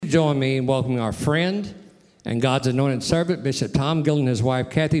join me in welcoming our friend and God's anointed servant, Bishop Tom Gill, and his wife,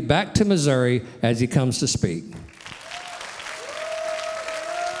 Kathy, back to Missouri as he comes to speak.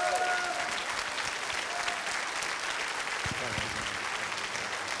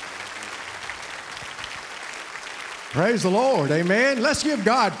 Praise the Lord. Amen. Let's give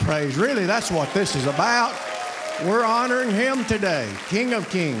God praise. Really, that's what this is about. We're honoring Him today. King of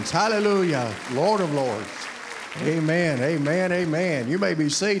Kings. Hallelujah. Lord of Lords. Amen. Amen. Amen. You may be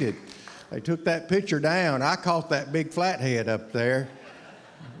seated. They took that picture down. I caught that big flathead up there.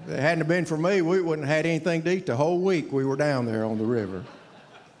 If it hadn't been for me, we wouldn't have had anything to eat the whole week we were down there on the river.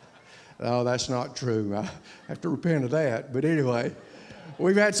 Oh, that's not true. I have to repent of that. But anyway,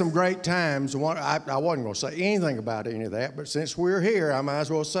 we've had some great times. I wasn't going to say anything about any of that, but since we're here, I might as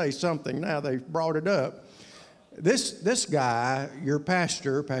well say something now they've brought it up. This guy, your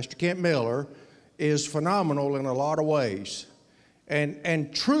pastor, Pastor Kent Miller, is phenomenal in a lot of ways.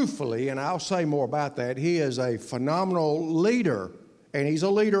 And truthfully, and I'll say more about that, he is a phenomenal leader, and he's a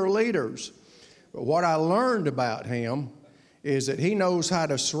leader of leaders. But what I learned about him is that he knows how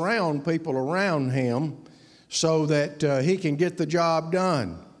to surround people around him so that he can get the job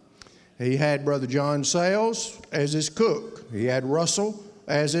done. He had Brother John Sales as his cook. He had Russell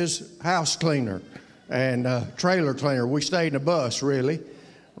as his house cleaner and trailer cleaner. We stayed in a bus, really.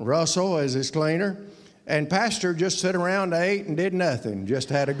 Russell as his cleaner. And Pastor just sat around, ate, and did nothing. Just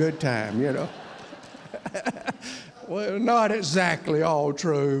had a good time, you know. Well, not exactly all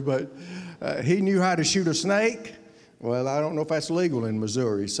true, but he knew how to shoot a snake. Well, I don't know if that's legal in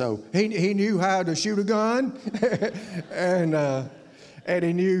Missouri. So he knew how to shoot a gun, and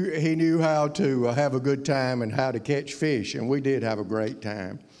he knew how to have a good time and how to catch fish. And we did have a great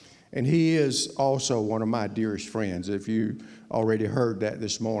time. And he is also one of my dearest friends, if you already heard that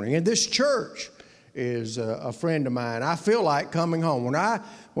this morning. And this church is a friend of mine. I feel like coming home.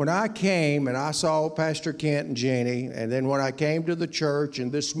 When I came and I saw Pastor Kent and Jenny, and then when I came to the church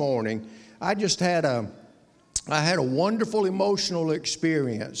and this morning, I had a wonderful emotional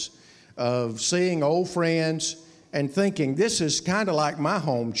experience of seeing old friends and thinking, this is kind of like my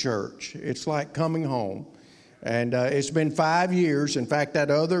home church. It's like coming home. And it's been 5 years. In fact,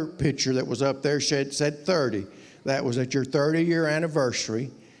 that other picture that was up there said 30. That was at your 30-year anniversary.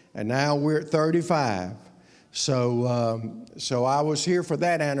 And now we're at 35. So I was here for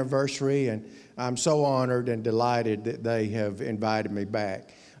that anniversary, and I'm so honored and delighted that they have invited me back.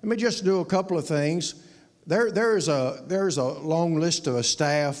 Let me just do a couple of things. There's a long list of a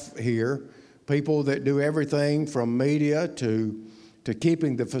staff here, people that do everything from media to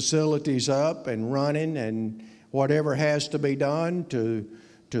keeping the facilities up and running and whatever has to be done, to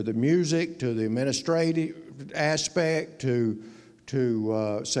the music, to the administrative aspect, to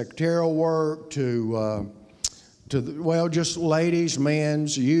secretarial work, just ladies,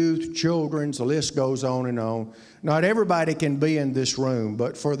 men's, youth, children's, the list goes on and on. Not everybody can be in this room,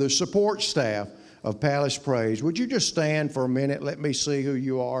 but for the support staff of Palace Praise, would you just stand for a minute? Let me see who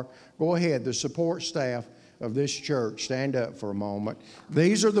you are. Go ahead, the support staff of this church, stand up for a moment.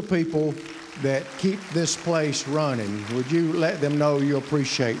 These are the people that keep this place running. Would you let them know you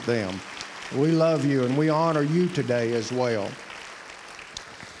appreciate them? We love you and we honor you today as well.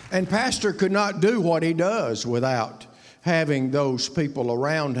 And Pastor could not do what he does without having those people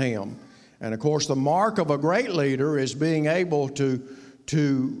around him. And of course, the mark of a great leader is being able to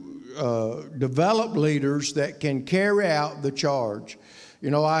develop leaders that can carry out the charge.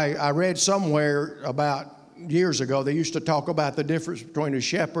 You know, I read somewhere about years ago, they used to talk about the difference between a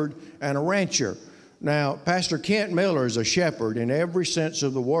shepherd and a rancher. Now, Pastor Kent Miller is a shepherd in every sense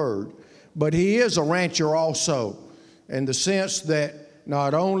of the word, but he is a rancher also, in the sense that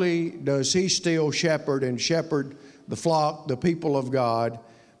not only does he still shepherd and shepherd the flock, the people of God,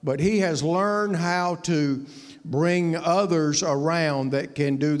 but he has learned how to bring others around that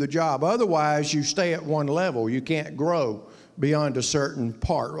can do the job. Otherwise, you stay at one level. You can't grow beyond a certain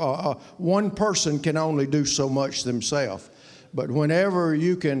part. One person can only do so much themselves. But whenever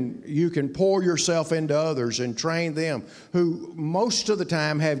you can pour yourself into others and train them, who most of the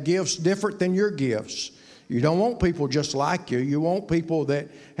time have gifts different than your gifts. You don't want people just like you. You want people that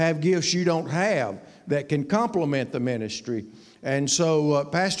have gifts you don't have that can complement the ministry. And so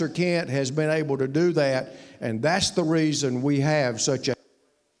Pastor Kent has been able to do that, and that's the reason we have such a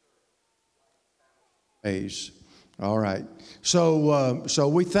phase. All right. So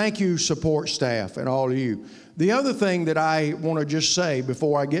we thank you, support staff, and all of you. The other thing that I want to just say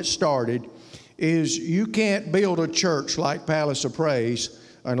before I get started is you can't build a church like Palace of Praise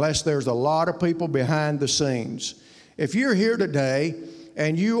unless there's a lot of people behind the scenes. If you're here today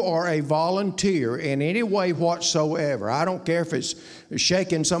and you are a volunteer in any way whatsoever, I don't care if it's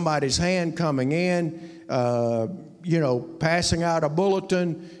shaking somebody's hand coming in, passing out a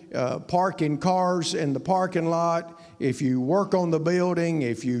bulletin, parking cars in the parking lot, if you work on the building,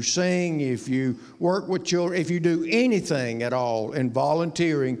 if you sing, if you work with children, if you do anything at all in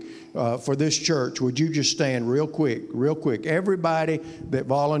volunteering for this church, would you just stand real quick? Everybody that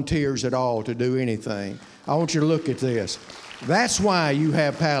volunteers at all to do anything, I want you to look at this. That's why you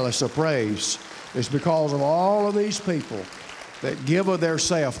have Palace of Praise. It's because of all of these people that give of their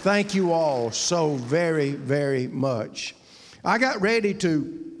self. Thank you all so very, very much. I got ready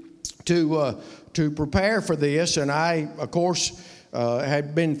to prepare for this, and I, of course,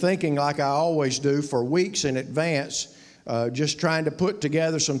 had been thinking like I always do for weeks in advance, just trying to put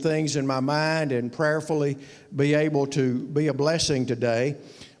together some things in my mind and prayerfully be able to be a blessing today.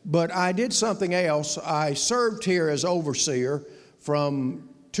 But I did something else. I served here as overseer from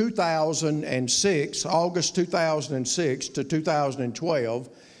 2006, August 2006 to 2012,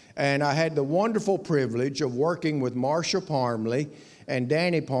 and I had the wonderful privilege of working with Marcia Parmley and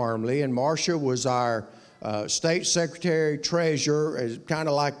Danny Parmley, and Marcia was our state secretary, treasurer, kind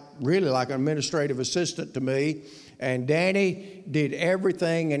of really like an administrative assistant to me, and Danny did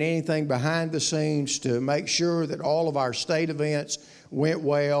everything and anything behind the scenes to make sure that all of our state events went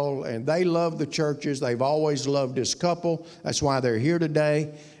well, and they love the churches. They've always loved this couple. That's why they're here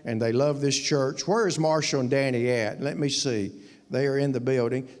today, and they love this church. Where is Marshall and Danny at? Let me see. They are in the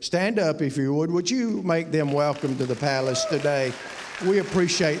building. Stand up if you would. Would you make them welcome to the Palace today? We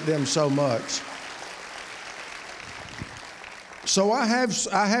appreciate them so much. So I have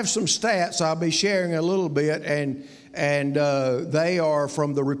some stats I'll be sharing a little bit, and they are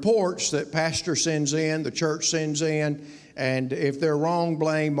from the reports that pastor sends in, the church sends in, and if they're wrong,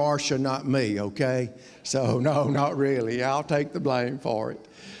 blame Marcia, not me, okay? So no, not really. I'll take the blame for it.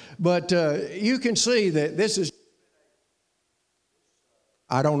 But you can see that this is,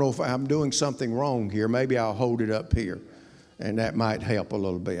 I don't know if I'm doing something wrong here. Maybe I'll hold it up here, and that might help a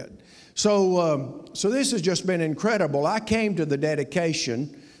little bit. So this has just been incredible. I came to the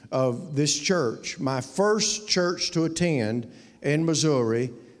dedication of this church. My first church to attend in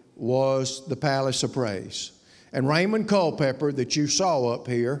Missouri was the Palace of Praise. And Raymond Culpepper, that you saw up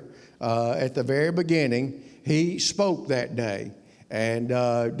here at the very beginning, he spoke that day and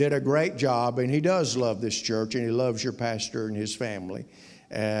did a great job. And he does love this church, and he loves your pastor and his family,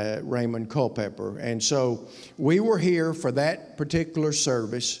 Raymond Culpepper. And so we were here for that particular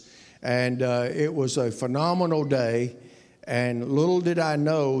service. And it was a phenomenal day, and little did I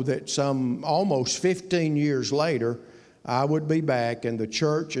know that some almost 15 years later, I would be back, and the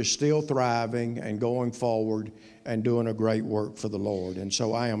church is still thriving and going forward and doing a great work for the Lord. And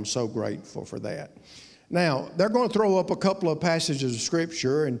so I am so grateful for that. Now, they're going to throw up a couple of passages of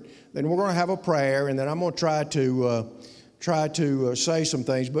Scripture, and then we're going to have a prayer, and then I'm going to try to say some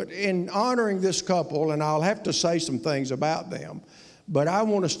things. But in honoring this couple, and I'll have to say some things about them, but I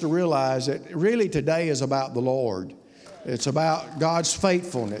want us to realize that really today is about the Lord. It's about God's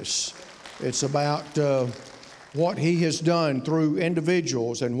faithfulness. It's about what He has done through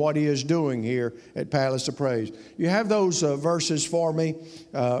individuals and what He is doing here at Palace of Praise. You have those verses for me.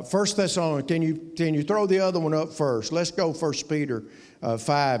 1 Thessalonians, can you throw the other one up first? Let's go 1 Peter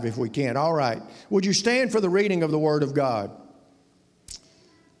 5 if we can. All right. Would you stand for the reading of the Word of God?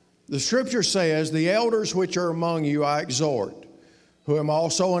 The Scripture says, "The elders which are among you I exhort, who am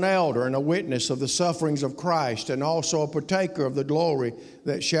also an elder and a witness of the sufferings of Christ, and also a partaker of the glory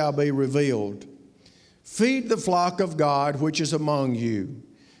that shall be revealed. Feed the flock of God which is among you,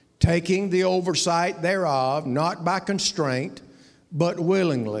 taking the oversight thereof, not by constraint, but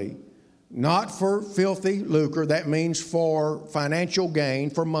willingly, not for filthy lucre," that means for financial gain,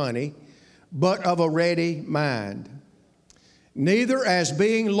 for money, "but of a ready mind. Neither as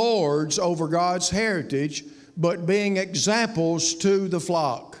being lords over God's heritage, but being examples to the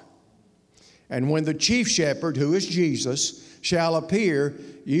flock. And when the chief shepherd, who is Jesus, shall appear,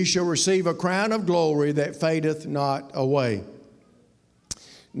 ye shall receive a crown of glory that fadeth not away."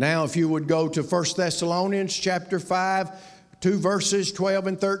 Now, if you would go to 1 Thessalonians chapter 5, 2 verses 12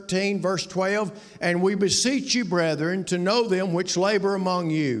 and 13, verse 12, "And we beseech you, brethren, to know them which labor among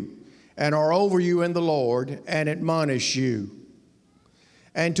you, and are over you in the Lord, and admonish you,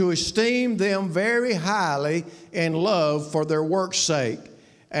 and to esteem them very highly in love for their work's sake,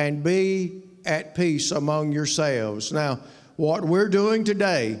 and be at peace among yourselves." Now, what we're doing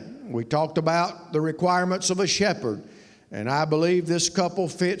today, we talked about the requirements of a shepherd, and I believe this couple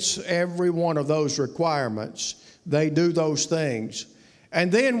fits every one of those requirements. They do those things.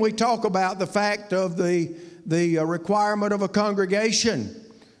 And then we talk about the fact of the the requirement of a congregation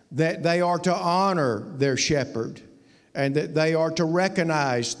that they are to honor their shepherd and that they are to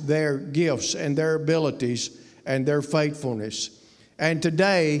recognize their gifts and their abilities and their faithfulness. And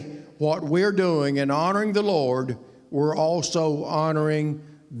today, what we're doing in honoring the Lord, we're also honoring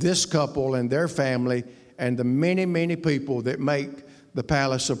this couple and their family and the many, many people that make the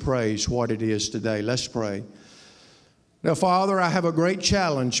Palace of Praise what it is today. Let's pray. Now, Father, I have a great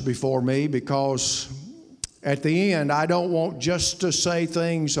challenge before me because at the end, I don't want just to say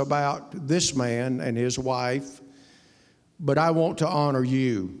things about this man and his wife, but I want to honor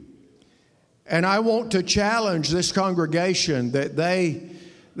you. And I want to challenge this congregation that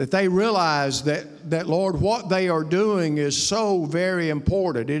they realize that, Lord, what they are doing is so very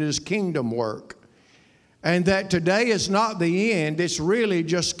important. It is kingdom work. And that today is not the end. It's really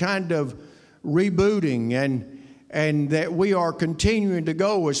just kind of rebooting and that we are continuing to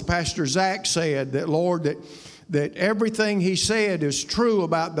go, as Pastor Zach said, that, Lord, that everything he said is true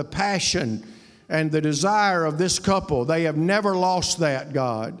about the passion and the desire of this couple. They have never lost that,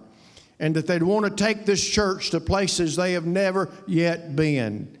 God. And that they'd want to take this church to places they have never yet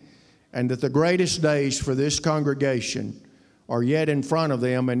been. And that the greatest days for this congregation are yet in front of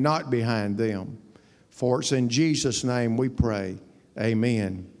them and not behind them. For it's in Jesus' name we pray.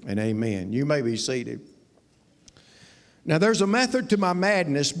 Amen and amen. You may be seated. Now there's a method to my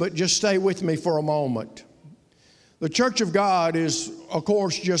madness, but just stay with me for a moment. The Church of God is, of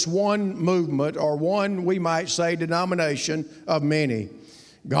course, just one movement or one, we might say, denomination of many.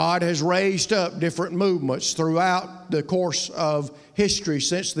 God has raised up different movements throughout the course of history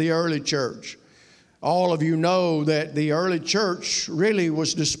since the early church. All of you know that the early church really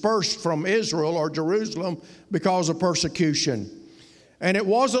was dispersed from Israel or Jerusalem because of persecution. And it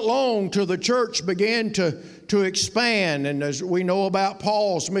wasn't long till the church began to expand. And as we know about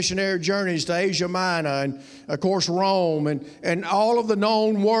Paul's missionary journeys to Asia Minor and, of course, Rome and all of the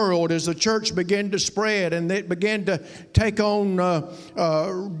known world as the church began to spread and it began to take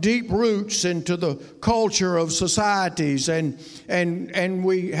on deep roots into the culture of societies. And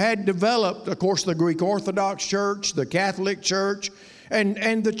we had developed, of course, the Greek Orthodox Church, the Catholic Church,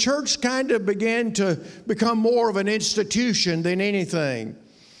 and the church kind of began to become more of an institution than anything.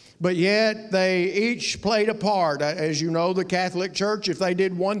 But yet they each played a part. As you know, the Catholic Church, if they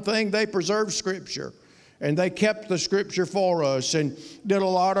did one thing, they preserved Scripture. And they kept the Scripture for us and did a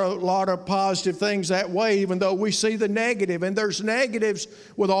lot of positive things that way, even though we see the negative. And there's negatives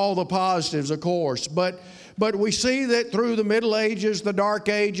with all the positives, of course. But we see that through the Middle Ages, the Dark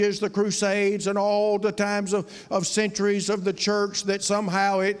Ages, the Crusades, and all the times of centuries of the church, that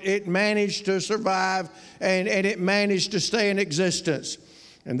somehow it managed to survive and it managed to stay in existence.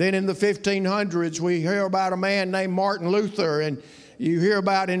 And then in the 1500s, we hear about a man named Martin Luther, and you hear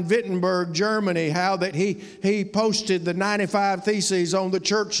about in Wittenberg, Germany, how that he posted the 95 Theses on the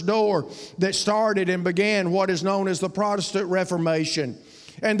church door that started and began what is known as the Protestant Reformation.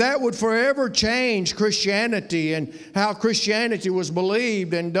 And that would forever change Christianity and how Christianity was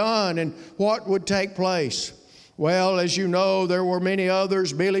believed and done and what would take place. Well, as you know, there were many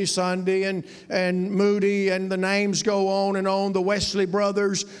others, Billy Sunday and Moody, and the names go on and on, the Wesley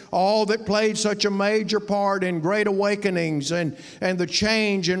brothers, all that played such a major part in great awakenings and the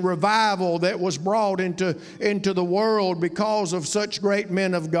change and revival that was brought into the world because of such great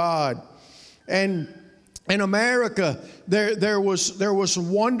men of God. And in America, there was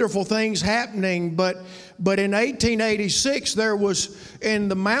some wonderful things happening, but in 1886, there was in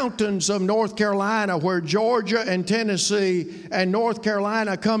the mountains of North Carolina, where Georgia and Tennessee and North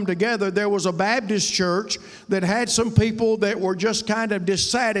Carolina come together, there was a Baptist church that had some people that were just kind of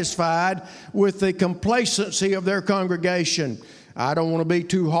dissatisfied with the complacency of their congregation. I don't want to be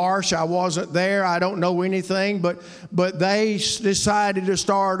too harsh. I wasn't there. I don't know anything, but they decided to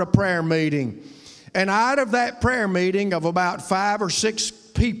start a prayer meeting. And out of that prayer meeting of about 5 or 6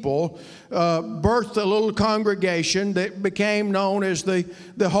 people, birthed a little congregation that became known as the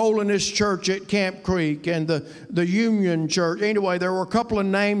Holiness Church at Camp Creek and the Union Church. Anyway, there were a couple of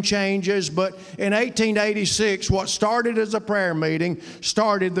name changes, but in 1886, what started as a prayer meeting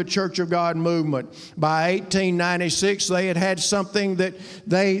started the Church of God movement. By 1896, they had something that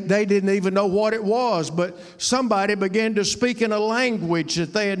they didn't even know what it was, but somebody began to speak in a language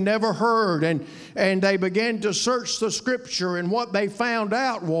that they had never heard, and they began to search the Scripture, and what they found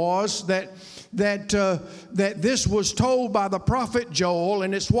out was that this was told by the prophet Joel,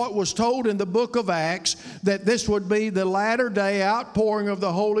 and it's what was told in the book of Acts, that this would be the latter day outpouring of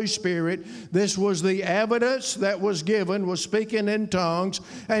the Holy Spirit. This was the evidence that was given, was speaking in tongues.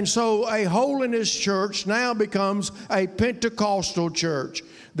 And so a holiness church now becomes a Pentecostal church.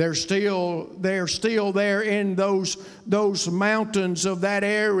 They're still there in those mountains of that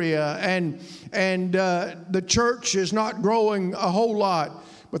area, and the church is not growing a whole lot.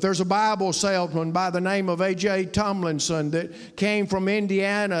 But there's a Bible salesman by the name of A.J. Tomlinson that came from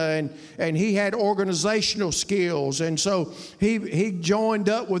Indiana, and he had organizational skills. And so he joined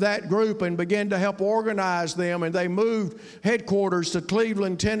up with that group and began to help organize them, and they moved headquarters to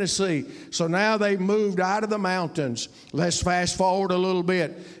Cleveland, Tennessee. So now they've moved out of the mountains. Let's fast forward a little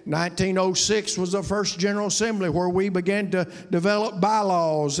bit. 1906 was the first General Assembly where we began to develop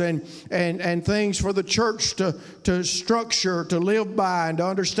bylaws and things for the church to structure, to live by, and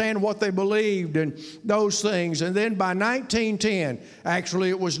to understand what they believed and those things. And then by 1910, actually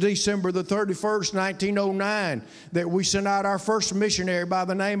it was December the 31st, 1909, that we sent out our first missionary by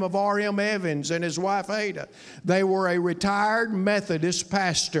the name of R.M. Evans and his wife Ada. They were a retired Methodist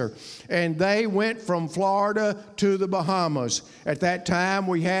pastor, and they went from Florida to the Bahamas. At that time,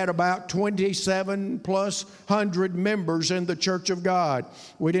 we had about 2,700+ members in the Church of God.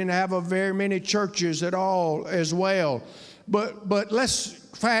 We didn't have very many churches at all as well. But let's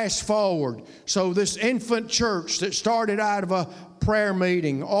fast forward. So this infant church that started out of a prayer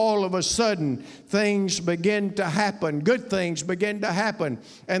meeting, all of a sudden things begin to happen. Good things begin to happen,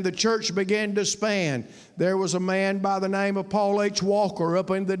 and the church began to span. There was a man by the name of Paul H. Walker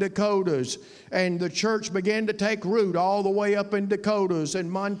up in the Dakotas, and the church began to take root all the way up in Dakotas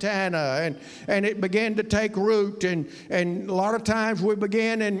and Montana, and it began to take root, and a lot of times we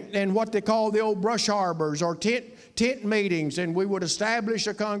began in what they call the old brush harbors or tent meetings, and we would establish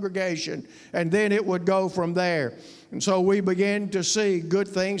a congregation, and then it would go from there. And so we began to see good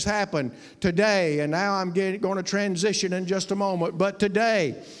things happen today. And now I'm going to transition in just a moment. But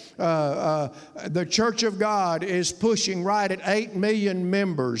today, the Church of God is pushing right at 8 million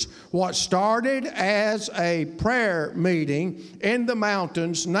members. What started as a prayer meeting in the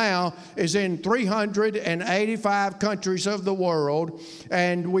mountains now is in 385 countries of the world.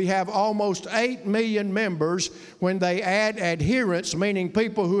 And we have almost 8 million members. When they add adherents, meaning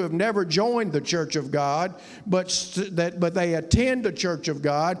people who have never joined the Church of God, but they attend the Church of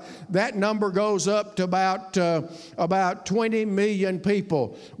God, that number goes up to about 20 million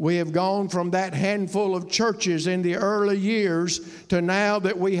people. We have gone from that handful of churches in the early years to now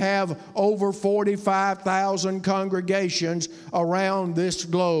that we have over 45,000 congregations around this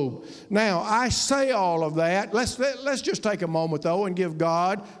globe. Now, I say all of that. Let's just take a moment, though, and give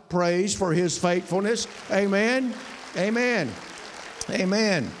God praise for His faithfulness. Amen. Amen.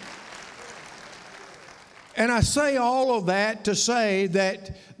 Amen. And I say all of that to say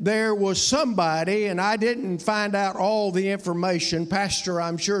that there was somebody, and I didn't find out all the information. Pastor,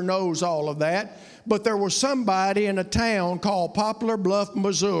 I'm sure, knows all of that. But there was somebody in a town called Poplar Bluff,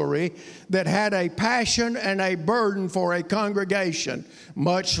 Missouri, that had a passion and a burden for a congregation,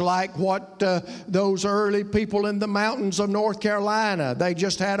 much like what those early people in the mountains of North Carolina, they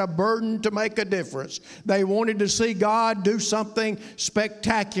just had a burden to make a difference. They wanted to see God do something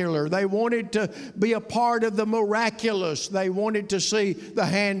spectacular. They wanted to be a part of the miraculous. They wanted to see the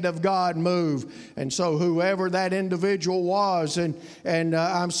hand of God move. And so whoever that individual was, and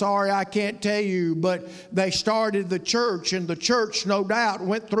I'm sorry I can't tell you, but they started the church, and the church, no doubt,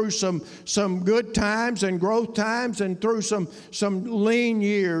 went through some good times and growth times, and through some lean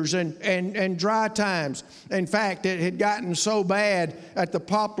years and dry times. In fact, it had gotten so bad at the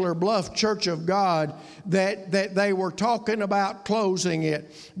Poplar Bluff Church of God that they were talking about closing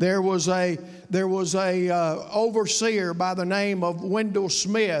it. There was a overseer by the name of Wendell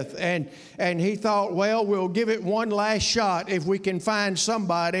Smith, and he thought, well, we'll give it one last shot if we can find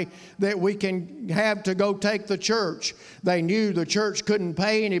somebody that we can have to go take the church. They knew the church couldn't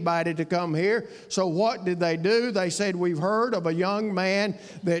pay anybody to come here, so what did they do? They said, we've heard of a young man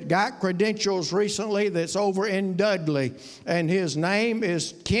that got credentials recently that's over in Dudley, and his name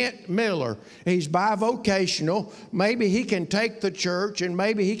is Kent Miller. He's bivocational. Maybe he can take the church, and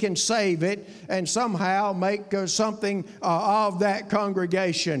maybe he can save it and somehow make something of that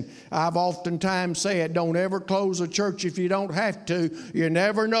congregation. I've oftentimes said, don't ever close a church if you don't have to. You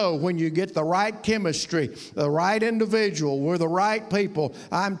never know when you get the right chemistry, the right individual with the right people.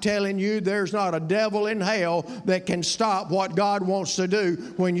 I'm telling you, there's not a devil in hell that can stop what God wants to do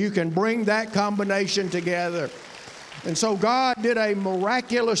when you can bring that combination together. And so God did a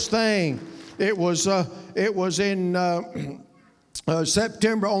miraculous thing. It was in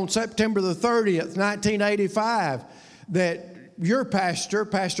September the 30th, 1985, that your pastor,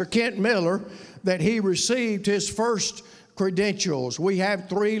 Pastor Kent Miller, that he received his first credentials. We have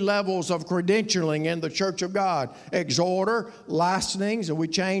 3 levels of credentialing in the Church of God: exhorter, licensings, and we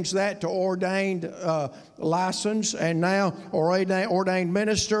changed that to ordained license, and now ordained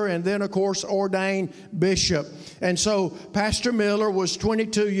minister, and then, of course, ordained bishop. And so Pastor Miller was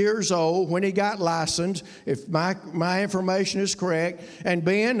 22 years old when he got licensed, if my information is correct. And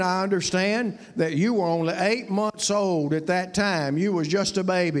Ben, I understand that you were only 8 months old at that time. You was just a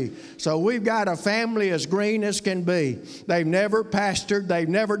baby. So we've got a family as green as can be. They've never pastored. They've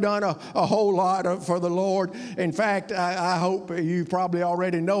never done a whole lot for the Lord. In fact, I hope you probably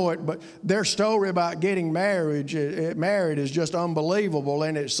already know it, but their story about getting married is just unbelievable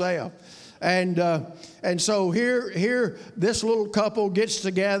in itself. And so here this little couple gets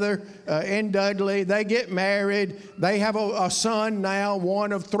together in Dudley. They get married. They have a son now,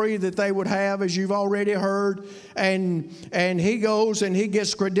 one of 3 that they would have, as you've already heard. And he goes and he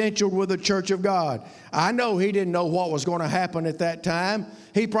gets credentialed with the Church of God. I know he didn't know what was going to happen at that time.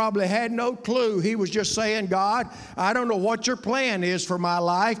 He probably had no clue. He was just saying, God, I don't know what your plan is for my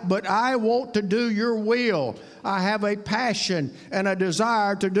life, but I want to do your will. I have a passion and a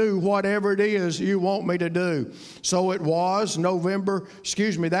desire to do whatever it is you want me to do. So it was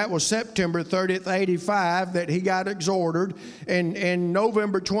that was September 30th, 85 that he got exhorted. And in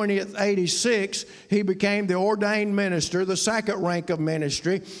November 20th, 86, he became the ordained minister, the second rank of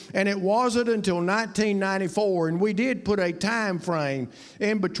ministry. And it wasn't until 1994, and we did put a time frame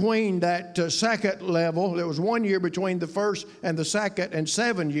in between that second level. There was 1 year between the first and the second, and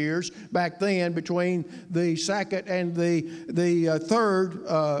 7 years back then between the second and the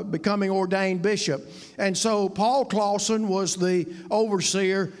third becoming ordained bishop. And so Paul Clausen was the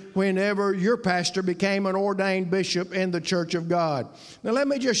overseer whenever your pastor became an ordained bishop in the Church of God. Now let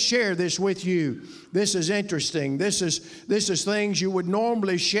me just share this with you. This is interesting. This is things you would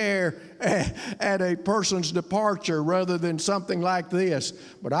normally share at a person's departure rather than something like this.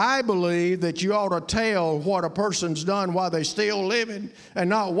 But I believe that you ought to tell what a person's done while they're still living and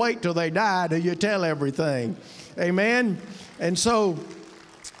not wait till they die till you tell everything. Amen? And so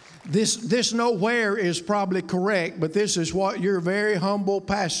this nowhere is probably correct, but this is what your very humble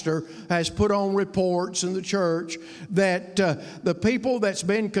pastor has put on reports in the church, that the people that's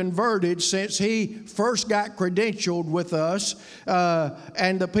been converted since he first got credentialed with us,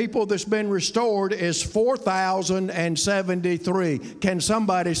 and the people that's been restored is 4,073. Can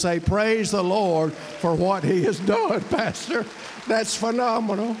somebody say, praise the Lord for what he has done, Pastor? That's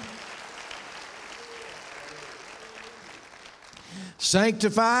phenomenal.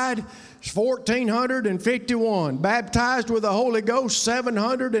 Sanctified, 1,451. Baptized with the Holy Ghost,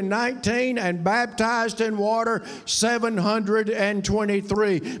 719. And baptized in water,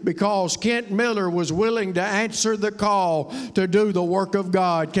 723. Because Kent Miller was willing to answer the call to do the work of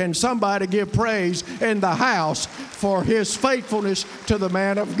God. Can somebody give praise in the house for his faithfulness to the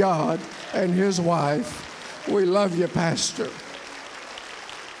man of God and his wife? We love you, Pastor.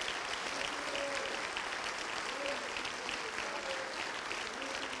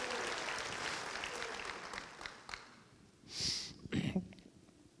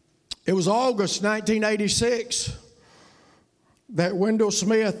 It was August 1986 that Wendell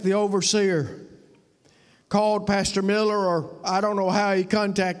Smith, the overseer, called Pastor Miller, or I don't know how he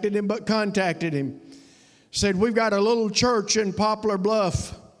contacted him, but contacted him. Said, we've got a little church in Poplar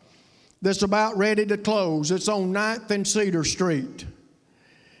Bluff that's about ready to close. It's on 9th and Cedar Street.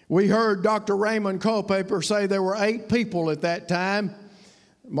 We heard Dr. Raymond Culpeper say there were 8 people at that time.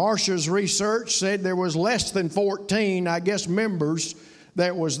 Marcia's research said there was less than 14, I guess, members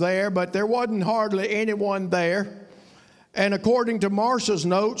that was there, but there wasn't hardly anyone there. And according to Marcia's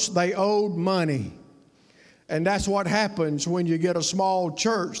notes, they owed money. And that's what happens when you get a small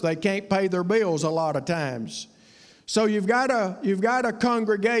church. They can't pay their bills a lot of times. So you've got a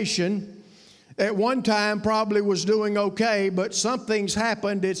congregation at one time probably was doing okay, but something's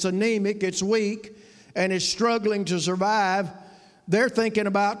happened. It's anemic, it's weak, and it's struggling to survive. They're thinking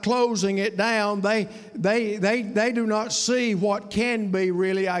about closing it down. They do not see what can be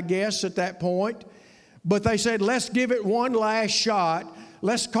really, I guess, at that point. But they said, let's give it one last shot.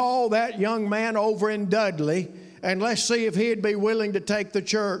 Let's call that young man over in Dudley, and let's see if he'd be willing to take the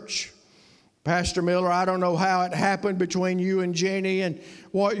church. Pastor Miller, I don't know how it happened between you and Jenny and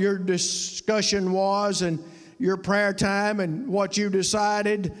what your discussion was and your prayer time and what you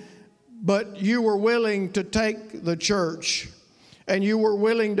decided, but you were willing to take the church. And you were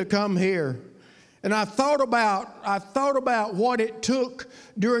willing to come here. And I thought about what it took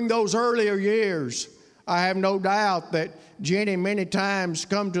during those earlier years. I have no doubt that Jenny many times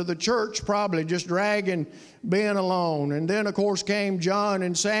come to the church probably just dragging Ben along. And then, of course, came John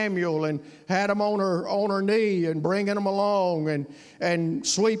and Samuel and had them on her knee and bringing them along and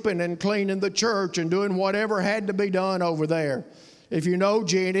sweeping and cleaning the church and doing whatever had to be done over there. If you know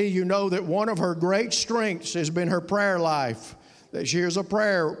Jenny, you know that one of her great strengths has been her prayer life. That she is a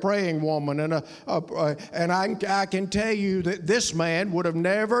praying woman, and I can tell you that this man would have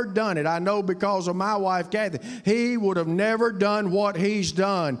never done it. I know because of my wife, Kathy. He would have never done what he's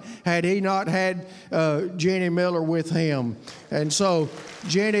done had he not had Jenny Miller with him. And so,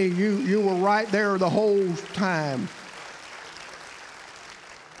 Jenny, you were right there the whole time.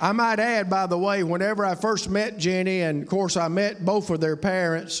 I might add, by the way, whenever I first met Jenny, and of course I met both of their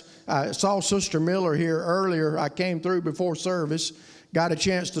parents, I saw Sister Miller here earlier. I came through before service, got a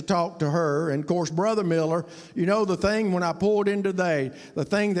chance to talk to her. And of course, Brother Miller, you know the thing when I pulled in today, the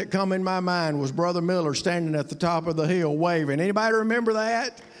thing that come in my mind was Brother Miller standing at the top of the hill waving. Anybody remember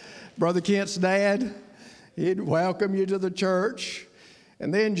that? Brother Kent's dad, he'd welcome you to the church.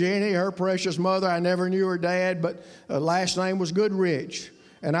 And then Jenny, her precious mother, I never knew her dad, but last name was Goodrich.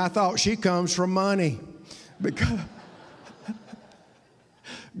 And I thought she comes from money because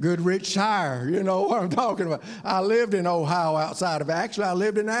Goodrich Tire, you know what I'm talking about. I lived in Ohio actually I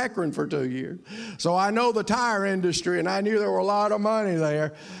lived in Akron for 2 years. So I know the tire industry, and I knew there were a lot of money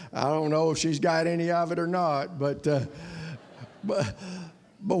there. I don't know if she's got any of it or not, but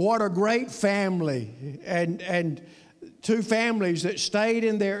what a great family, and two families that stayed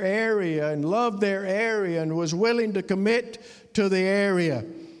in their area and loved their area and was willing to commit to the area.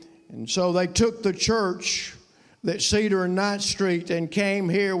 And so they took the church that Cedar and 9th Street and came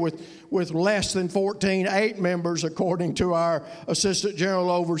here with less than 8 members according to our Assistant General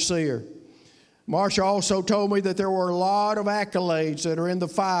Overseer. Marcia also told me that there were a lot of accolades that are in the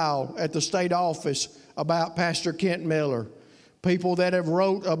file at the state office about Pastor Kent Miller. People that have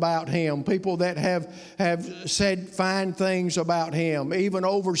wrote about him, people that have said fine things about him, even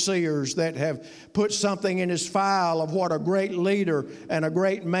overseers that have put something in his file of what a great leader and a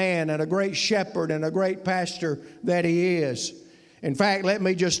great man and a great shepherd and a great pastor that he is. In fact, let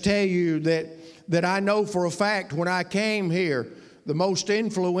me just tell you that I know for a fact when I came here, the most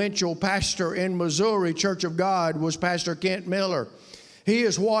influential pastor in Missouri Church of God was Pastor Kent Miller. He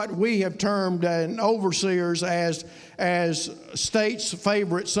is what we have termed overseers as state's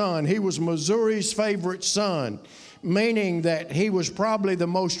favorite son. He was Missouri's favorite son, meaning that he was probably the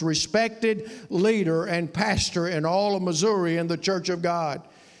most respected leader and pastor in all of Missouri in the Church of God.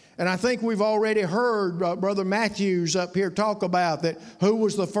 And I think we've already heard Brother Matthews up here talk about that. Who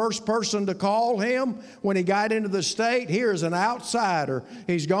was the first person to call him when he got into the state? Here's an outsider.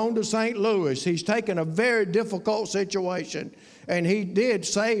 He's gone to St. Louis. He's taken a very difficult situation. And he did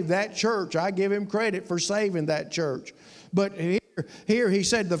save that church. I give him credit for saving that church. But here he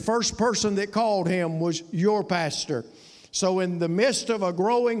said the first person that called him was your pastor. So in the midst of a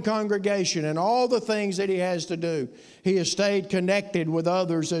growing congregation and all the things that he has to do, he has stayed connected with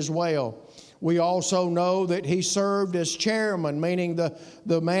others as well. We also know that he served as chairman, meaning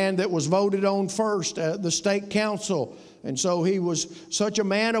the man that was voted on first, the state council. And so he was such a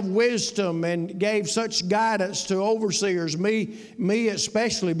man of wisdom and gave such guidance to overseers, me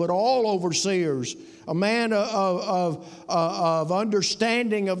especially, but all overseers. A man of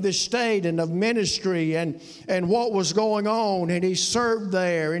understanding of this state and of ministry and what was going on. And he served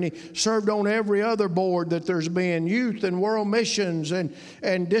there, and he served on every other board that there's been, youth and world missions and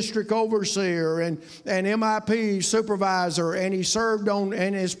district overseer and MIP supervisor. And he served on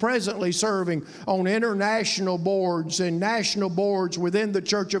and is presently serving on international boards and national boards within the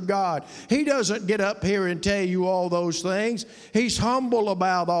Church of God. He doesn't get up here and tell you all those things. He's humble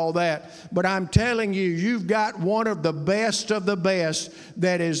about all that. But I'm telling you, you've got one of the best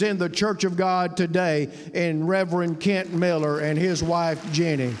that is in the Church of God today in Reverend Kent Miller and his wife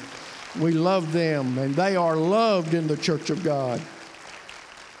Jenny. We love them, and they are loved in the Church of God.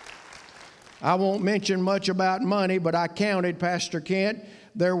 I won't mention much about money, but I counted, Pastor Kent,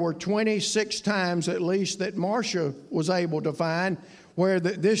 there were 26 times at least that Marcia was able to find where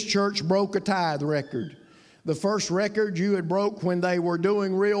this church broke a tithe record. The first record you had broke when they were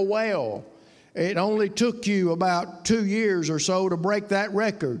doing real well. It only took you about 2 years or so to break that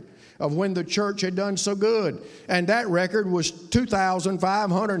record of when the church had done so good. And that record was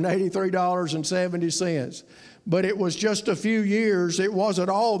 $2,583.70. But it was just a few years, it wasn't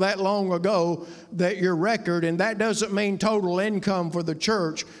all that long ago that your record, and that doesn't mean total income for the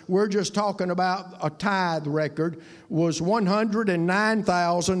church, we're just talking about a tithe record, was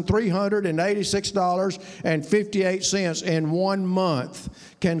 $109,386.58 in 1 month.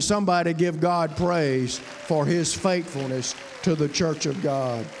 Can somebody give God praise for His faithfulness to the church of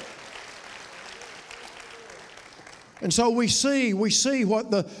God? And so we see what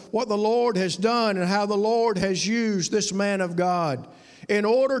the Lord has done and how the Lord has used this man of God in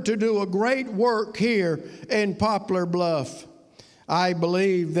order to do a great work here in Poplar Bluff. I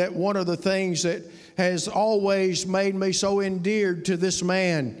believe that one of the things that has always made me so endeared to this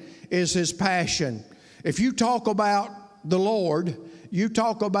man is his passion. If you talk about the Lord, you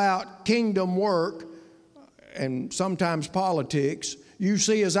talk about kingdom work and sometimes politics, you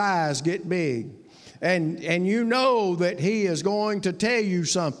see his eyes get big. And you know that he is going to tell you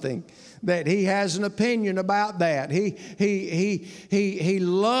something, that he has an opinion about that. He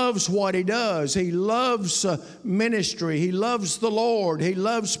loves what he does. He loves ministry. He loves the Lord. He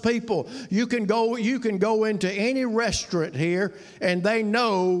loves people. You can go into any restaurant here and they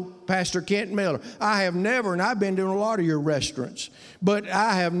know Pastor Kent Miller. I have never, and I've been to a lot of your restaurants, but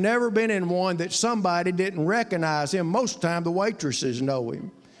I have never been in one that somebody didn't recognize him. Most of the time the waitresses know him.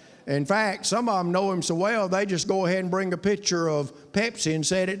 In fact, some of them know him so well, they just go ahead and bring a pitcher of Pepsi and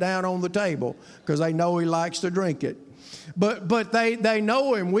set it down on the table because they know he likes to drink it. But they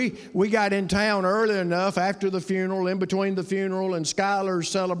know him. We got in town early enough after the funeral, in between the funeral and Skylar's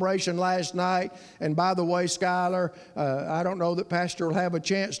celebration last night. And by the way, Skylar, I don't know that Pastor will have a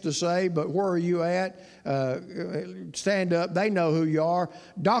chance to say, but where are you at? Stand up. They know who you are.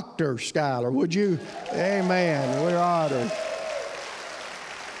 Dr. Skylar, would you? Amen. We're honored.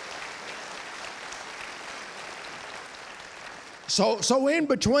 So in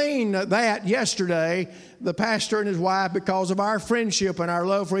between that, yesterday, the pastor and his wife, because of our friendship and our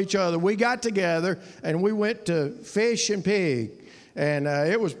love for each other, we got together and we went to Fish and Pig. And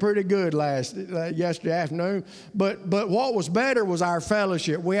it was pretty good yesterday afternoon. But what was better was our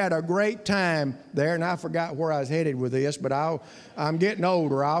fellowship. We had a great time there, and I forgot where I was headed with this, but I'm getting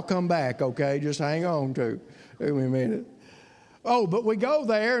older. I'll come back, okay? Just hang on to me a minute. Oh, but we go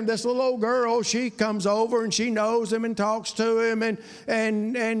there, and this little old girl, she comes over, and she knows him and talks to him,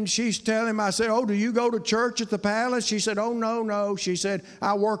 and she's telling him, I said, oh, do you go to church at the Palace? She said, oh, no. She said,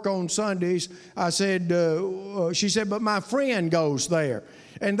 I work on Sundays. I said, she said, but my friend goes there.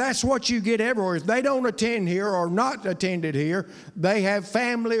 And that's what you get everywhere. If they don't attend here or not attended here, they have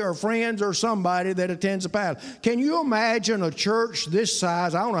family or friends or somebody that attends the Palace. Can you imagine a church this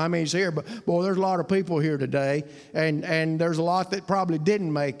size? I don't know how many's here, but boy, there's a lot of people here today, and there's a lot that probably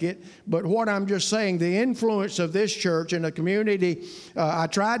didn't make it. But what I'm just saying, the influence of this church in the community, I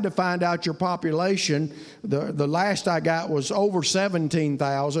tried to find out your population. The last I got was over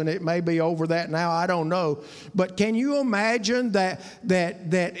 17,000. It may be over that now. I don't know. But can you imagine that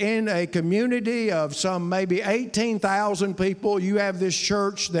in a community of some maybe 18,000 people, you have this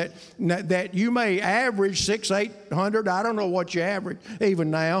church that you may average 600-800. I don't know what you average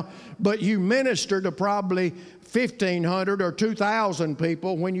even now, but you minister to probably 1,500 or 2,000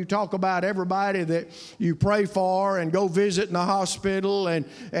 people. When you talk about everybody that you pray for and go visit in the hospital and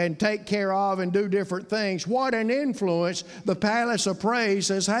take care of and do different things, what an influence the Palace of Praise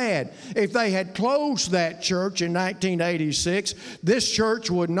has had. If they had closed that church in 1986, this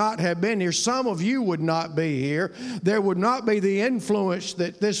church would not have been here. Some of you would not be here. There would not be the influence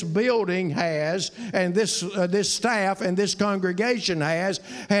that this building has and this staff and this congregation has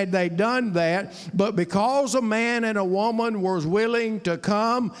had they done that. But because a man and a woman was willing to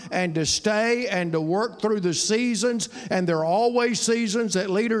come and to stay and to work through the seasons, and there are always seasons that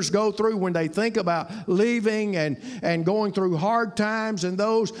leaders go through when they think about leaving and going through hard times and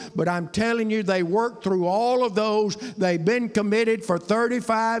those, but I'm telling you, they worked through all of those. They've been committed for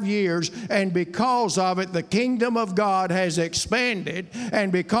 35 years, and because of it, the kingdom of God has expanded,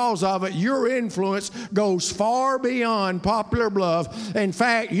 and because of it, your influence goes far beyond Poplar Bluff. In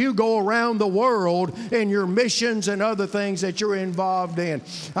fact, you go around the world in your missions and other things that you're involved in.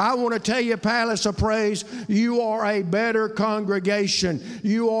 I want to tell you, Palace of Praise, you are a better congregation.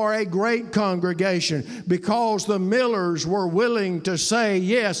 You are a great congregation because the Millers were willing to say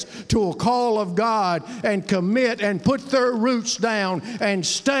yes to a call of God and commit and put their roots down and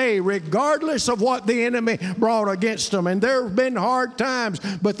stay regardless of what the enemy brought against them. And there have been hard times,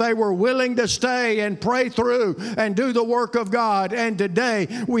 but they were willing to stay and pray through and do the work of God. And today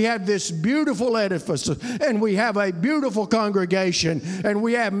we have this beautiful edifice, and we have a beautiful congregation, and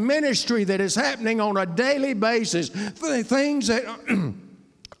we have ministry that is happening on a daily basis. Things that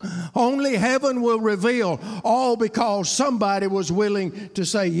Only heaven will reveal, all because somebody was willing to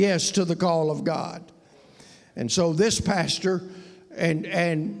say yes to the call of God. And so this pastor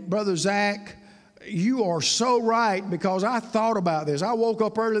and Brother Zach, you are so right, because I thought about this. I woke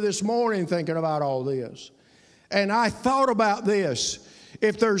up early this morning thinking about all this. And I thought about this.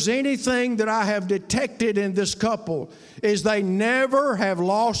 If there's anything that I have detected in this couple, is they never have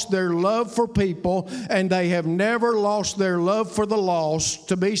lost their love for people, and they have never lost their love for the lost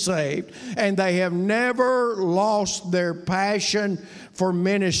to be saved, and they have never lost their passion for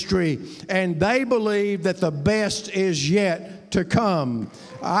ministry, and they believe that the best is yet to come.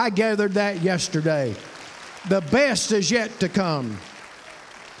 I gathered that yesterday. The best is yet to come.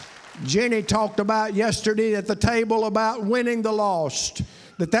 Jenny talked about yesterday at the table about winning the lost.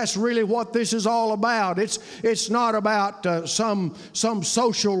 That's really what this is all about. It's not about some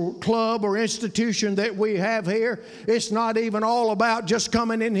social club or institution that we have here. It's not even all about just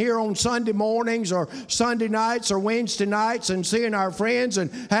coming in here on Sunday mornings or Sunday nights or Wednesday nights and seeing our friends and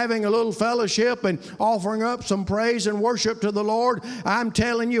having a little fellowship and offering up some praise and worship to the Lord. I'm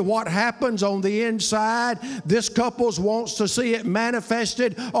telling you what happens on the inside. This couple wants to see it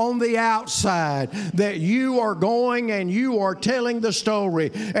manifested on the outside, that you are going and you are telling the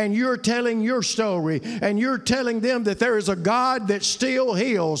story, and you're telling your story, and you're telling them that there is a God that still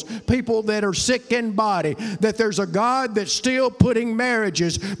heals people that are sick in body, that there's a God that's still putting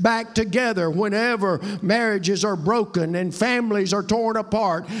marriages back together whenever marriages are broken and families are torn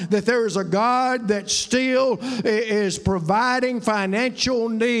apart, that there is a God that still is providing financial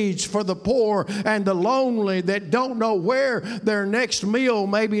needs for the poor and the lonely that don't know where their next meal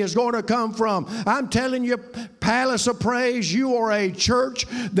maybe is going to come from. I'm telling you, Palace of Praise, you are a church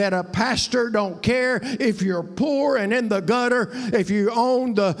that a pastor don't care if you're poor and in the gutter, if you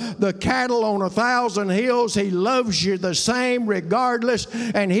own the cattle on 1,000 hills. He loves you the same regardless,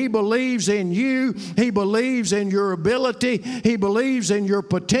 and He believes in you. He believes in your ability. He believes in your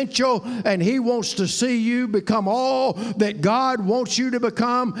potential, and He wants to see you become all that God wants you to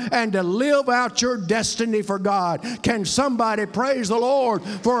become and to live out your destiny for God. Can somebody praise the Lord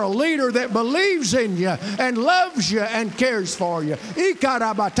for a leader that believes in you and loves you and cares for you?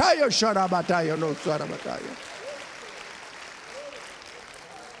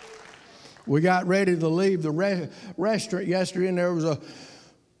 We got ready to leave the restaurant yesterday, and there was a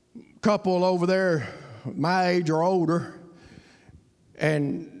couple over there my age or older,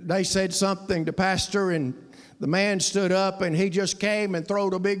 and they said something to Pastor, and the man stood up and he just came and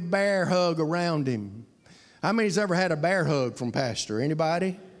throwed a big bear hug around him. How many's ever had a bear hug from Pastor?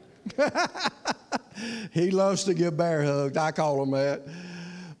 Anybody? He loves to give bear hugs. I call them that.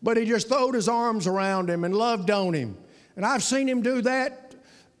 But he just throwed his arms around him and loved on him. And I've seen him do that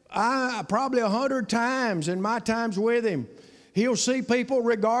probably 100 times in my times with him. He'll see people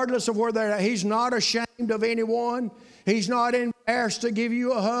regardless of where they're at. He's not ashamed of anyone. He's not embarrassed to give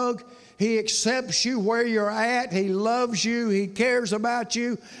you a hug. He accepts you where you're at. He loves you. He cares about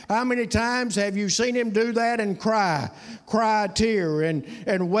you. How many times have you seen him do that and cry a tear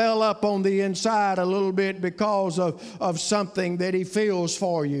and well up on the inside a little bit because of something that he feels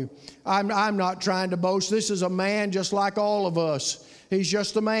for you? I'm not trying to boast. This is a man just like all of us. He's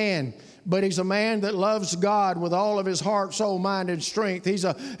just a man. But he's a man that loves God with all of his heart, soul, mind, and strength.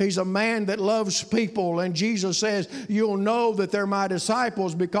 He's a man that loves people. And Jesus says, you'll know that they're my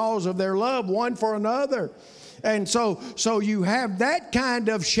disciples because of their love one for another. And so you have that kind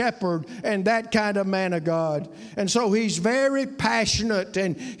of shepherd and that kind of man of God. And so he's very passionate,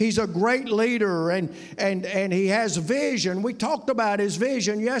 and he's a great leader, and he has vision. We talked about his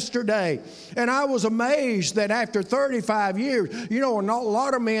vision yesterday. And I was amazed that after 35 years, a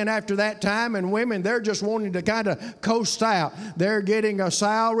lot of men after that time, and women, they're just wanting to kind of coast out. They're getting a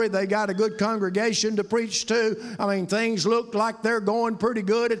salary. They got a good congregation to preach to. I mean, things look like they're going pretty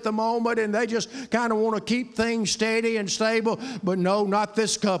good at the moment, and they just kind of want to keep things steady and stable. But no, not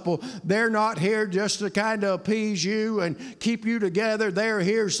this couple. They're not here just to kind of appease you and keep you together. They're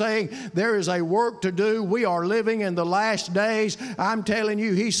here saying there is a work to do. We are living in the last days. I'm telling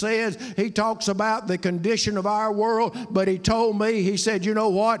you, he talks about the condition of our world, but he told me, he said, you know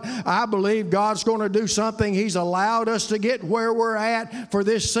what? I believe God's going to do something. He's allowed us to get where we're at for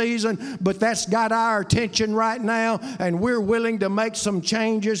this season, but that's got our attention right now, and we're willing to make some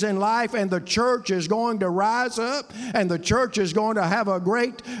changes in life, and the church is going to rise rise up, and the church is going to have a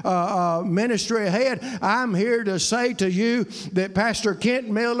great ministry ahead. I'm here to say to you that Pastor Kent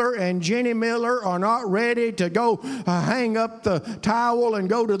Miller and Jenny Miller are not ready to go hang up the towel and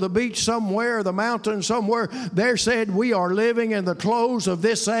go to the beach somewhere, the mountain somewhere. They said we are living in the close of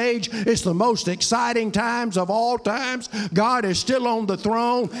this age. It's the most exciting times of all times. God is still on the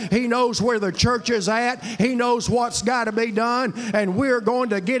throne. He knows where the church is at. He knows what's got to be done. And we're going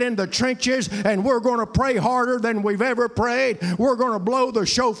to get in the trenches, and we're going to pray harder than we've ever prayed. We're going to blow the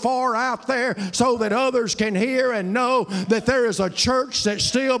shofar out there so that others can hear and know that there is a church that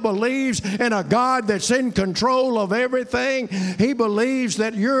still believes in a God that's in control of everything. He believes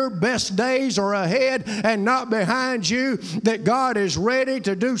that your best days are ahead and not behind you, that God is ready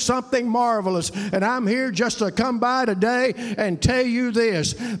to do something marvelous. And I'm here just to come by today and tell you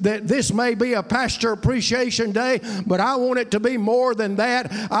this, that this may be a Pastor Appreciation Day, but I want it to be more than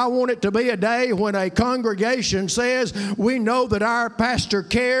that. I want it to be a day when a congregation says, we know that our pastor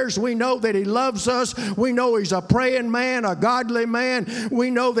cares. We know that he loves us. We know he's a praying man, a godly man. We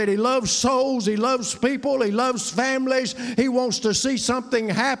know that he loves souls. He loves people. He loves families. He wants to see something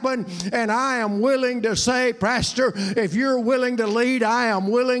happen. And I am willing to say, Pastor, if you're willing to lead, I am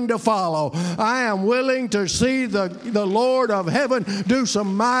willing to follow. I am willing to see the Lord of heaven do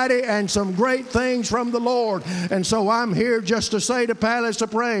some mighty and some great things from the Lord. And so I'm here just to say to Palace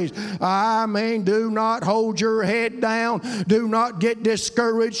of Praise, do not hold your head down. Do not get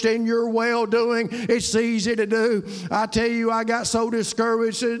discouraged in your well-doing. It's easy to do. I tell you, I got so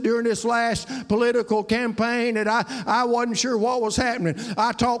discouraged during this last political campaign that I wasn't sure what was happening.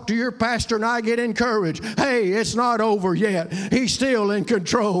 I talk to your pastor and I get encouraged. Hey, it's not over yet. He's still in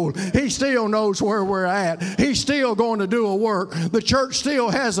control. He still knows where we're at. He's still going to do a work. The church still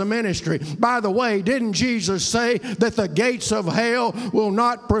has a ministry. By the way, didn't Jesus say that the gates of hell will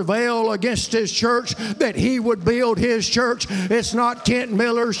not prevail against his church, that he would build his church? It's not Kent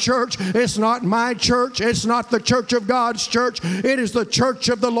Miller's church. It's not my church. It's not the church of God's church. It is the church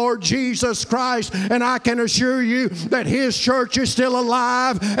of the Lord Jesus Christ. And I can assure you that his church is still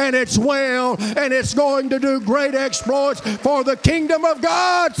alive, and it's well, and it's going to do great exploits for the kingdom of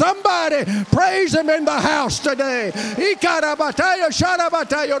God. Somebody praise him in the house today. Ikarabataya,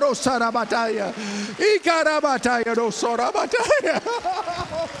 sharabataya, rosarabataya. Ikarabataya, rosarabataya.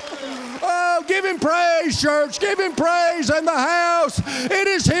 Oh, give him praise, church. Give him praise in the house. It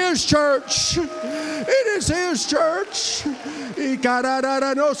is his church. It is his church.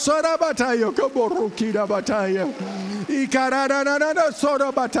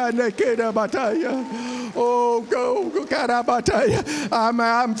 Oh, go,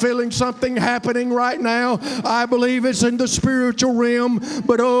 I'm feeling something happening right now. I believe it's in the spiritual realm,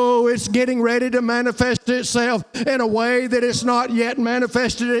 but it's getting ready to manifest itself in a way that it's not yet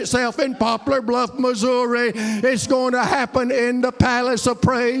manifested itself in Poplar Bluff, Missouri. It's going to happen in the Palace of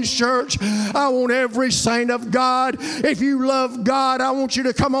Praise Church. I want every saint of God, if you love God, I want you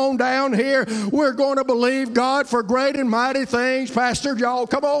to come on down here. We're going to believe God for great and mighty things. Pastor, y'all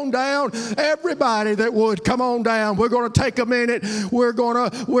come on down. Everybody that would, come on down. We're going to take a minute. We're going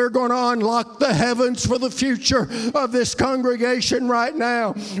to unlock the heavens for the future of this congregation right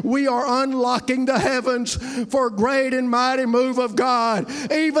now. We are unlocking the heavens for a great and mighty move of God,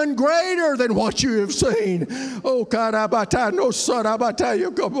 even greater than what you have seen. Oh, karabata no sarabata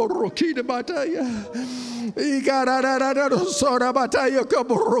yokoborokita bataya.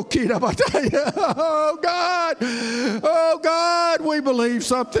 Oh God, we believe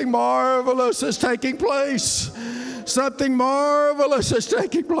something marvelous is taking place. Something marvelous is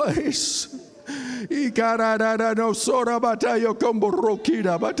taking place.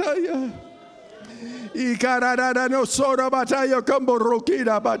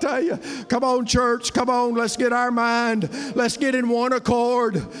 Come on, church. Come on. Let's get our mind. Let's get in one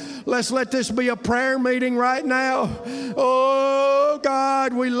accord. Let's let this be a prayer meeting right now. Oh,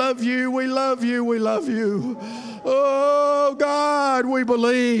 God, we love you. We love you. We love you. Oh, God, we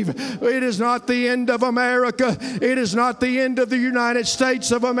believe it is not the end of America. It is not the end of the United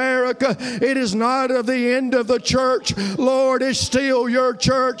States of America. It is not of the end of the church. Lord, it's still your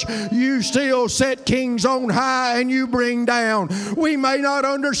church. You still set kings on high and you bring down. We may not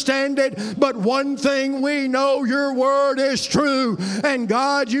understand it, but one thing we know, your word is true. And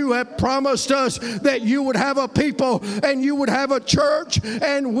God, you have promised us that you would have a people and you would have a church,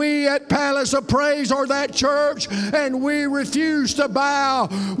 and we at Palace of Praise are that church. and we refuse to bow.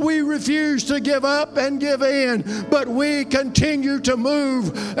 We refuse to give up and give in, but we continue to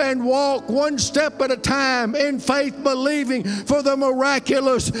move and walk one step at a time in faith, believing for the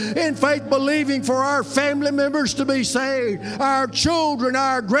miraculous, in faith, believing for our family members to be saved, our children,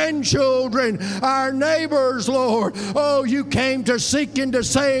 our grandchildren, our neighbors, Lord. Oh, you came to seek and to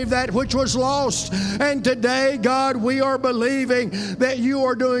save that which was lost. And today, God, we are believing that you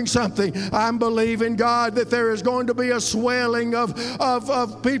are doing something. I'm believing, God, that there is going to be a swelling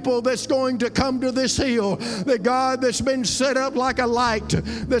of people that's going to come to this hill, that God, that's been set up like a light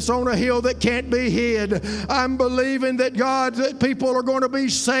that's on a hill that can't be hid. I'm believing that, God, that people are going to be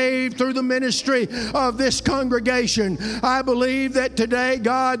saved through the ministry of this congregation. I believe that today,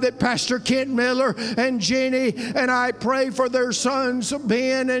 God, that Pastor Kent Miller and Jenny, and I pray for their sons,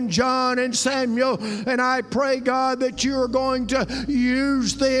 Ben and John and Samuel, and I pray, God, that you are going to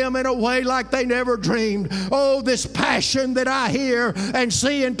use them in a way like they never dreamed. Oh, this passion that I hear and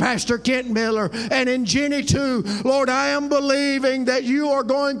see in Pastor Kent Miller and in Jenny too, Lord, I am believing that you are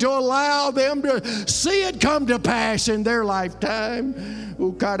going to allow them to see it come to pass in their lifetime.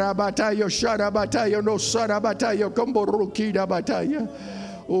 Ukarabatayo sharabatayo no sarabatayo komborukida bataya.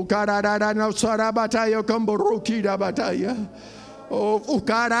 Ukarada no sarabatayo komborukida bataya. Oh,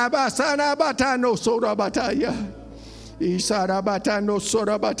 ukarabasana batano sorabataya. Isarabatano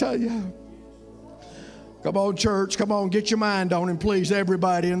sorabataya. Come on, church. Come on, get your mind on him, please,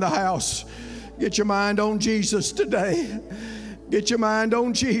 everybody in the house. Get your mind on Jesus today. Get your mind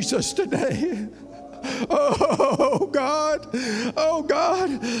on Jesus today. Oh, God. Oh,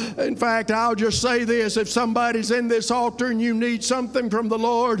 God. In fact, I'll just say this. If somebody's in this altar and you need something from the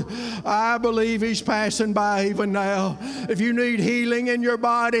Lord, I believe He's passing by even now. If you need healing in your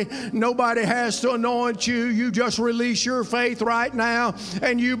body, nobody has to anoint you. You just release your faith right now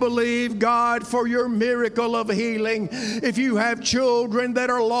and you believe God for your miracle of healing. If you have children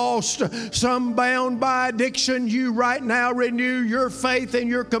that are lost, some bound by addiction, you right now renew your faith and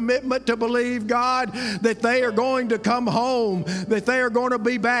your commitment to believe God that they are going to come home, that they are going to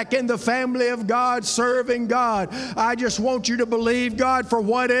be back in the family of God, serving God. I just want you to believe God for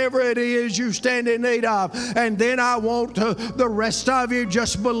whatever it is you stand in need of. And then I want the rest of you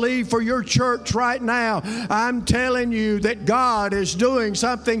just believe for your church right now. I'm telling you that God is doing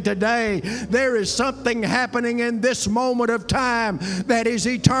something today. There is something happening in this moment of time that is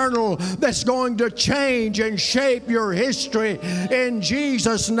eternal, that's going to change and shape your history. In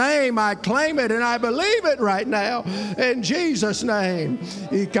Jesus' name, I claim it and I believe it right now. In Jesus' name.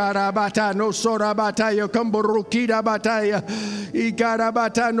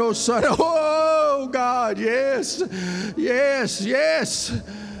 Oh, God, yes. Yes, yes,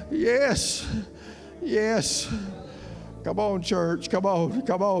 yes, yes. Come on, church. Come on,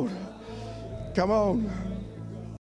 come on, come on.